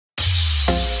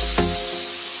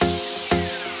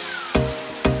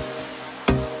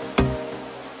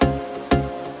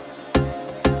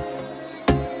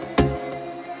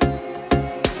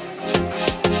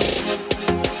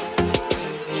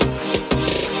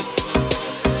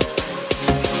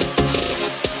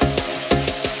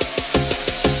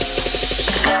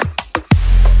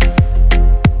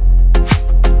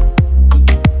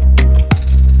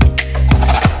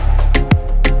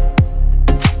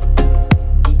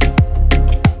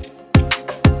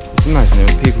imagine there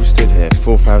was people stood here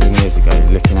 4,000 years ago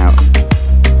looking out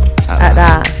at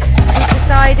that. We've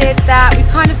decided that we've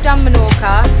kind of done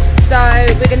Menorca, so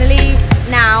we're going to leave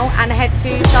now and head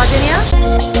to Sardinia.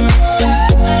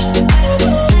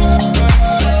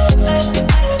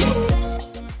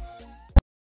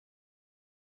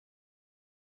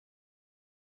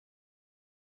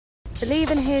 We're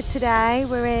leaving here today.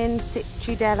 We're in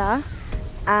Cittadella,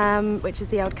 which is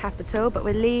the old capital, but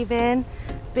we're leaving.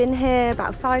 Been here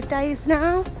about 5 days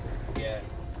now. Yeah.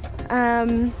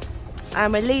 And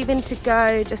we're leaving to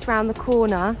go just round the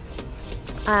corner.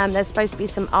 There's supposed to be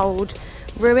some old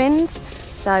ruins,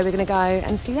 so we're going to go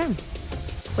and see them.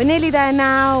 We're nearly there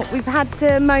now. We've had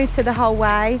to motor the whole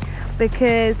way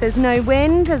because there's no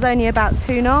wind. There's only about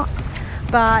 2 knots.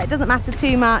 But it doesn't matter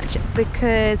too much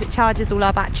because it charges all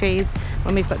our batteries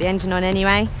when we've got the engine on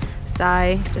anyway,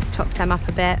 so just tops them up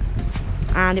a bit,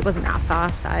 and it wasn't that far,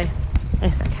 so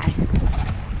it's okay.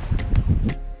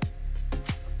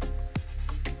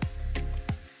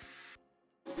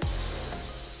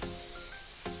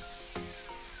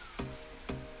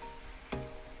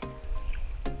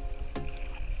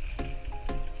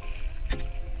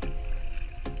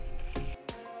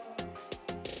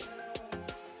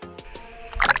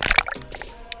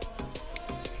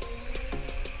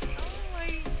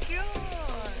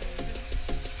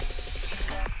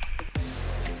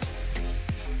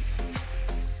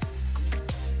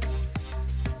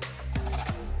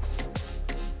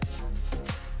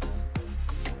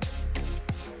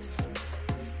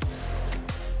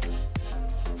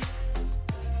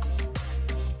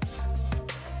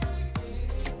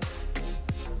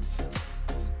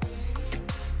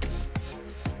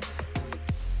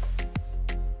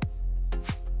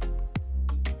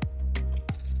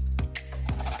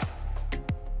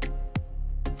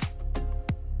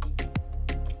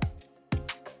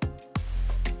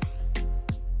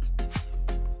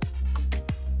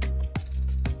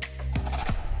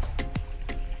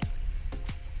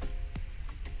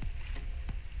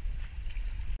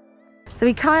 So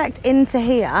we kayaked into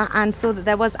here and saw that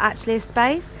there was actually a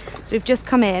space. So we've just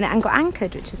come in and got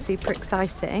anchored, which is super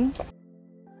exciting.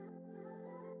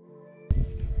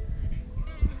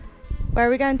 Where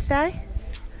are we going today?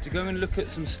 To go and look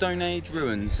at some Stone Age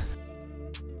ruins.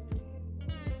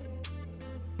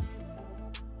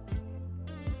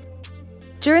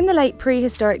 During the late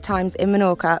prehistoric times in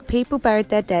Menorca, people buried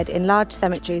their dead in large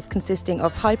cemeteries consisting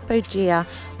of hypogea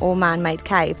or man-made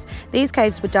caves. These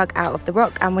caves were dug out of the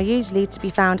rock and were usually to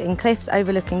be found in cliffs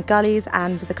overlooking gullies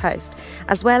and the coast,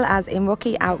 as well as in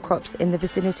rocky outcrops in the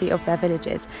vicinity of their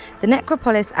villages. The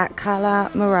necropolis at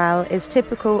Cala Morell is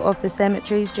typical of the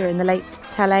cemeteries during the late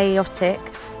Paleolithic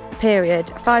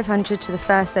period, 500 to the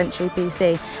 1st century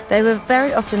BC. They were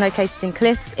very often located in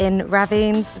cliffs in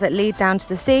ravines that lead down to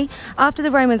the sea. After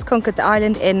the Romans conquered the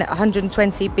island in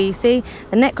 120 BC,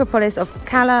 the necropolis of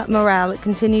Cala Morell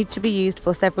continued to be used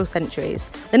for several centuries.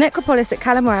 The necropolis at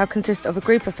Cala Morell consists of a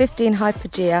group of 15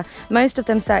 hypogea, most of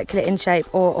them circular in shape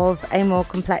or of a more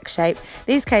complex shape.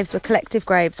 These caves were collective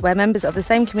graves where members of the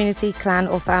same community, clan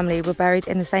or family were buried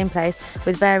in the same place,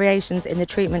 with variations in the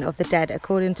treatment of the dead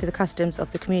according to the customs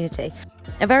of the community.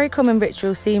 A very common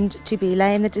ritual seemed to be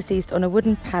laying the deceased on a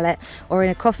wooden pallet or in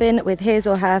a coffin with his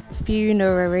or her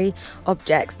funerary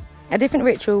objects. A different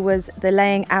ritual was the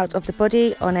laying out of the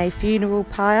body on a funeral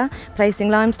pyre, placing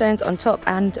limestones on top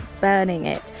and burning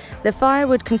it. The fire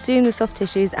would consume the soft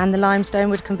tissues and the limestone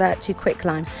would convert to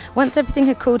quicklime. Once everything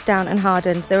had cooled down and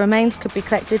hardened, the remains could be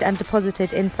collected and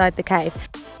deposited inside the cave.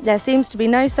 There seems to be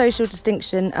no social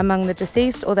distinction among the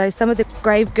deceased, although some of the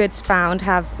grave goods found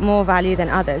have more value than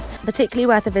others. Particularly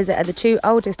worth a visit are the 2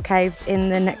 oldest caves in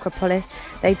the necropolis.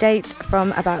 They date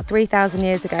from about 3,000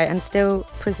 years ago and still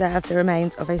preserve the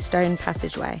remains of a stone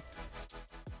passageway.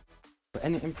 But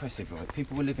isn't it impressive, right?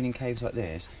 People were living in caves like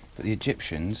this, but the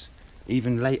Egyptians,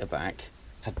 even later back,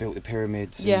 had built the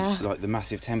pyramids and like the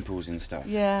massive temples and stuff.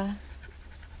 Yeah.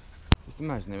 Just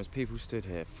imagine there was people stood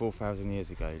here 4,000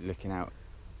 years ago looking out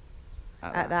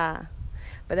at that.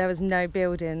 But there was no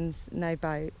buildings, no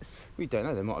boats. We don't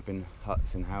know, there might have been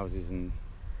huts and houses and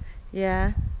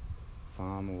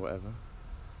farm or whatever.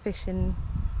 Fishing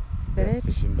village.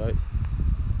 Yeah, fishing boats.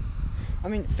 I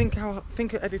mean, think of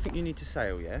everything you need to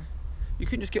sail, yeah? You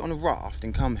couldn't just get on a raft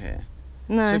and come here.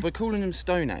 No. So by calling them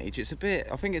Stone Age,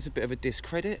 I think it's a bit of a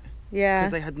discredit. Yeah.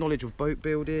 Because they had knowledge of boat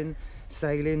building,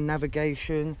 sailing,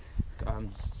 navigation,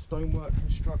 stonework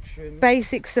construction.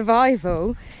 Basic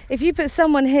survival. If you put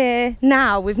someone here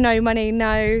now with no money,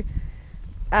 no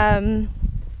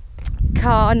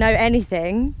car, no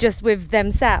anything, just with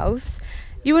themselves,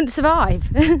 you wouldn't survive.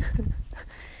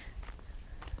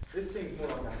 This seems more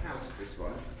like a house, this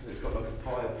one, because it's got like a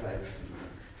fireplace.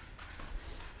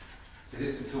 So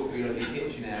this would sort of be like your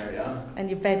kitchen area. And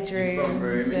your bedroom. Your front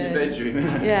room and your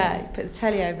bedroom. Yeah, you put the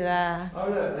telly over there. Oh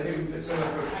look, they didn't put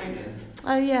somewhere for a painting.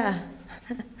 Oh yeah.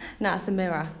 No, it's a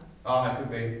mirror. Oh, it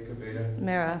could be, yeah.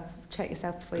 Mirror. Check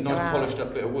yourself before you go out. Nice polished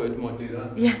up bit of wood might do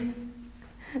that. Yeah.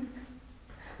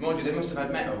 Mind you, they must have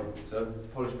had metal, so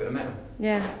polished bit of metal.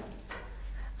 Yeah.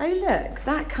 Oh look,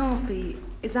 that can't be.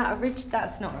 Is that original?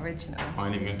 That's not original. I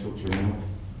ain't even going to talk to you anymore.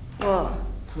 What?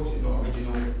 Of course it's not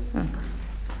original. Oh.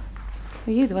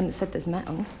 Well, you're the one that said there's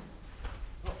metal.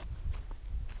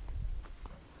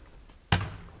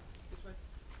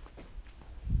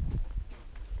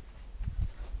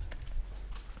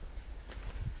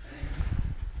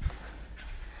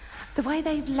 The way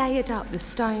they've layered up the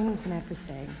stones and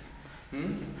everything.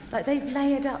 Like they've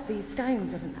layered up these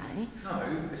stones, haven't they? No,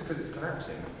 it's because it's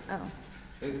collapsing. Oh.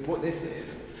 What this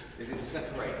is it's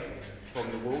separating from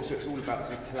the wall, so it's all about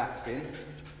to collapse in.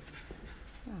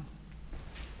 Oh.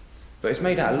 But it's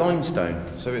made out of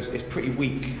limestone, so it's pretty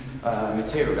weak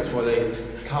material. That's why they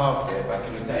carved it back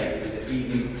in the day. It's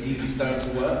an easy stone to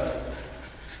work.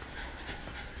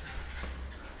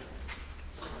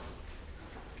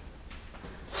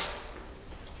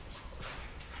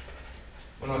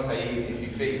 When I say easy, if you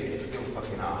feel it, it's still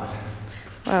fucking hard.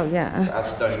 Well, yeah. So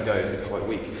as stone goes, it's quite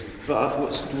weak. But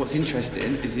what's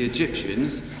interesting is the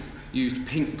Egyptians used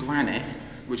pink granite,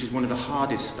 which is one of the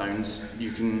hardest stones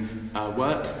you can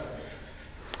work.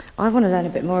 I want to learn a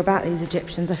bit more about these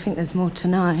Egyptians. I think there's more to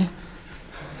know.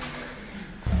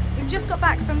 We've just got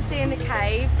back from seeing the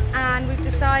caves and we've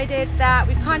decided that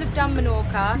we've kind of done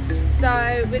Menorca,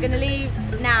 so we're going to leave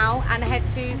now and head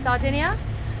to Sardinia.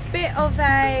 Bit of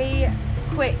a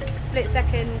quick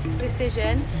split-second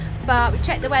decision, but we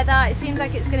checked the weather. It seems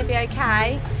like it's going to be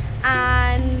okay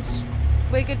and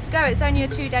we're good to go. It's only a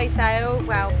 2-day sail,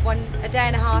 well, a day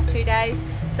and a half, 2 days,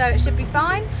 so it should be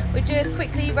fine. We're just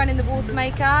quickly running the water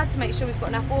maker to make sure we've got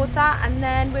enough water and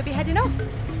then we'll be heading off.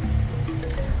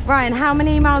 Ryan, how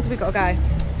many miles have we got to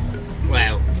go?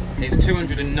 Well, it's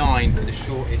 209 for the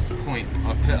shortest point.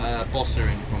 I've put a bosser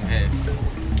in from here,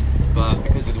 but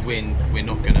because of the wind, we're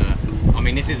not gonna. I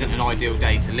mean, this isn't an ideal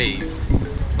day to leave,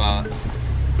 but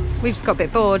we just got a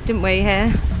bit bored, didn't we,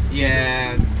 here?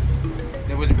 Yeah,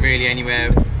 there wasn't really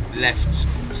anywhere left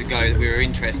to go that we were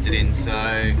interested in,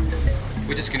 so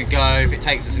we're just gonna go. If it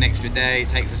takes us an extra day, it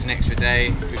takes us an extra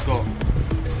day. We've got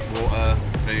water,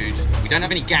 food. We don't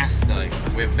have any gas though.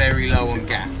 We're very low on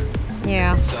gas.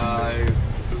 Yeah. So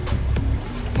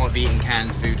might be eating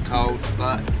canned food cold,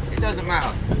 but it doesn't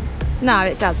matter. No,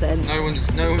 it doesn't. No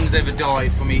one's ever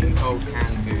died from eating cold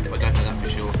canned food. I don't know that for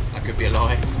sure. That could be a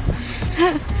lie.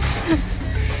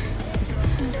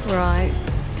 Right.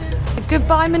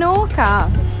 Goodbye Menorca.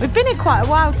 We've been here quite a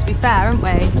while, to be fair, haven't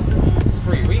we?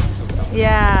 3 weeks or something.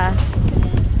 Yeah.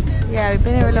 Yeah, we've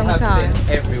been here a long time. We have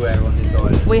seen everywhere on this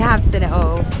island. We have seen it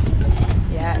all.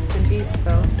 Yeah, it's been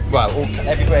beautiful. Well,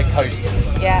 everywhere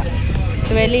coastal. Yeah.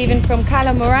 So we're leaving from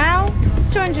Cala Morell,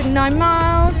 209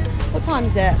 miles. What time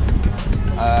is it?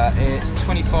 It's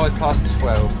 25 past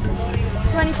 12.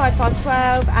 25 past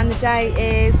 12 and the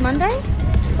day is Monday?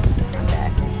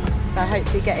 Monday. So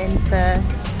hopefully get in for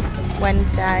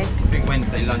Wednesday. I think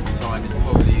Wednesday lunchtime is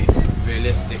probably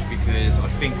realistic because I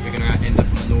think we're going to end up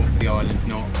on the north of the island,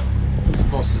 not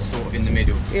Bossa's sort of in the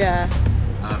middle. Yeah.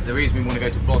 The reason we want to go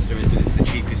to Bossa is because it's the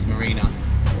cheapest marina.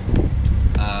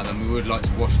 And we would like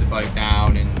to wash the boat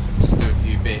down and just do a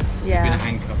few bits. Yeah. We've been at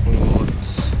anchor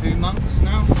for 2 months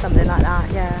now. Something like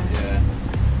that, yeah. Yeah.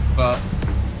 But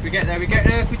if we get there, we get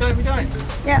there. If we don't, we don't.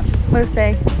 Yeah, we'll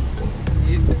see.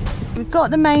 We've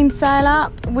got the mainsail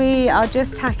up. We are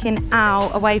just tacking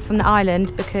out away from the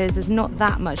island because there's not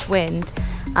that much wind.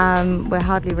 We're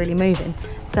hardly really moving.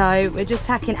 So we're just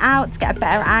tacking out to get a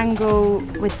better angle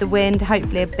with the wind,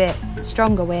 hopefully a bit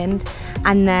stronger wind,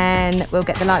 and then we'll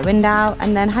get the light wind out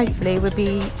and then hopefully we'll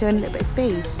be doing a little bit of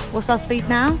speed. What's our speed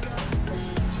now?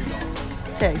 2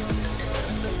 knots. 2.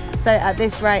 So at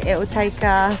this rate it will take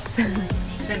us 10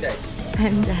 days.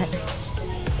 10 days.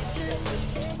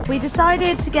 We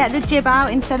decided to get the jib out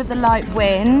instead of the light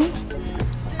wind,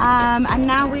 and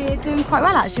now we're doing quite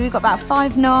well actually. We've got about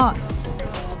 5 knots.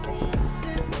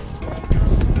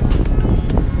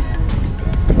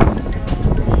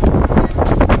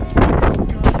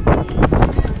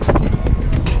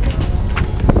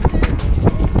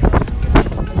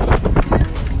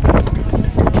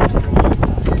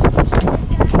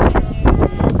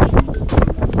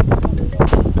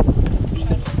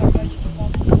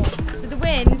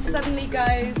 Suddenly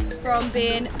goes from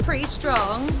being pretty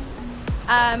strong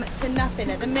to nothing.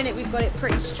 At the minute we've got it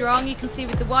pretty strong, you can see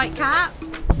with the white cap.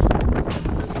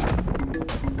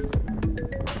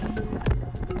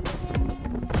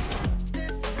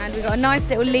 And we've got a nice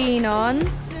little lean on.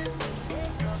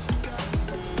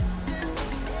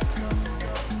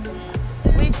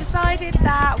 We've decided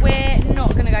that we're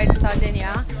not going to go to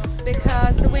Sardinia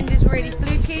because the wind is really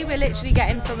fluky. We're literally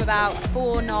getting from about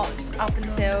 4 knots up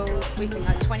until we think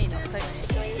like 20 knots, don't we?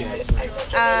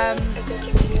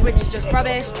 Which is just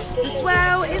rubbish. The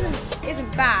swell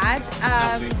isn't bad.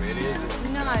 Really, is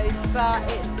it? No, but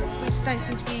we just don't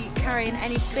seem to be carrying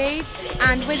any speed.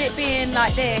 And with it being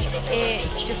like this,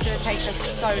 it's just going to take us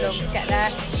so long to get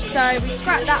there. So we've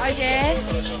scrapped that idea.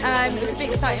 It was a bit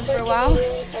exciting for a while,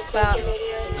 but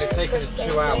it's taken us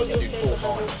 2 hours to do 4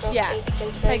 miles. Yeah,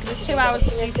 it's taken us 2 hours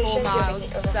to do 4 miles,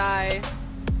 so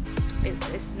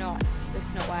it's not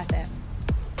worth it.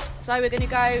 So we're going to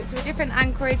go to a different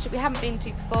anchorage that we haven't been to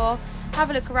before,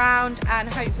 have a look around,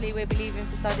 and hopefully we'll be leaving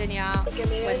for Sardinia when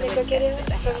the wind gets a bit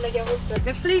better.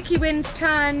 The fluky wind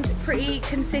turned pretty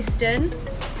consistent.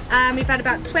 We've had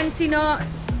about 20 knots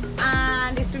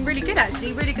and it's been really good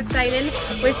actually, really good sailing.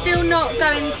 We're still not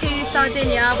going to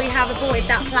Sardinia, we have aborted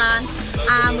that plan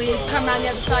and we've come around the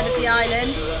other side of the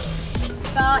island.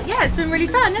 But yeah, it's been really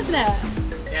fun, isn't it?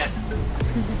 Yeah.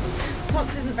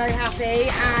 Pops isn't very happy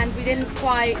and we didn't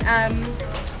quite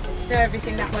stir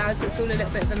everything that well, so it's all a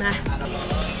little bit of a mess.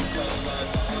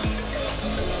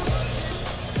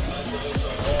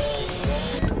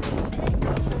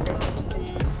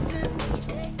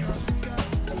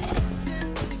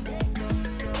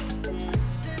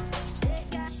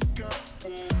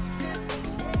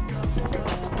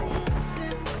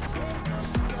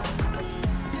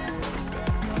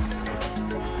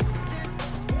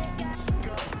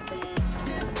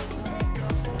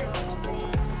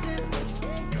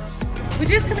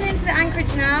 We're just coming into the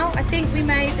anchorage now. I think we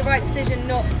made the right decision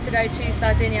not to go to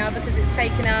Sardinia because it's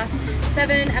taken us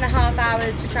 7.5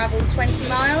 hours to travel 20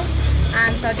 miles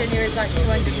and Sardinia is like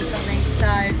 200 and something. So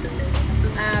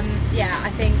yeah,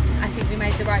 I think we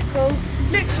made the right call.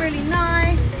 Looks really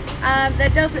nice. There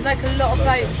does look like a lot of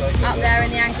boats up there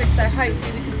in the anchorage, so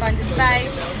hopefully we can find a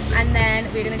space and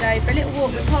then we're going to go for a little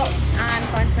walk with Pops and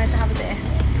find somewhere to have a beer.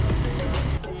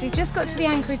 So we've just got to the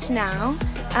anchorage now.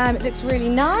 It looks really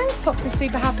nice. Pops is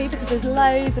super happy because there's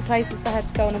loads of places for her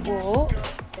to go on a walk.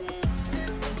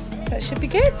 So it should be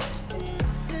good.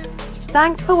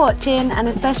 Thanks for watching and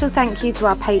a special thank you to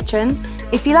our patrons.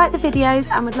 If you like the videos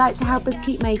and would like to help us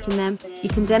keep making them, you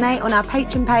can donate on our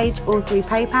Patreon page or through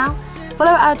PayPal.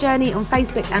 Follow our journey on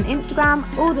Facebook and Instagram.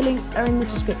 All the links are in the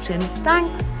description.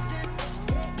 Thanks.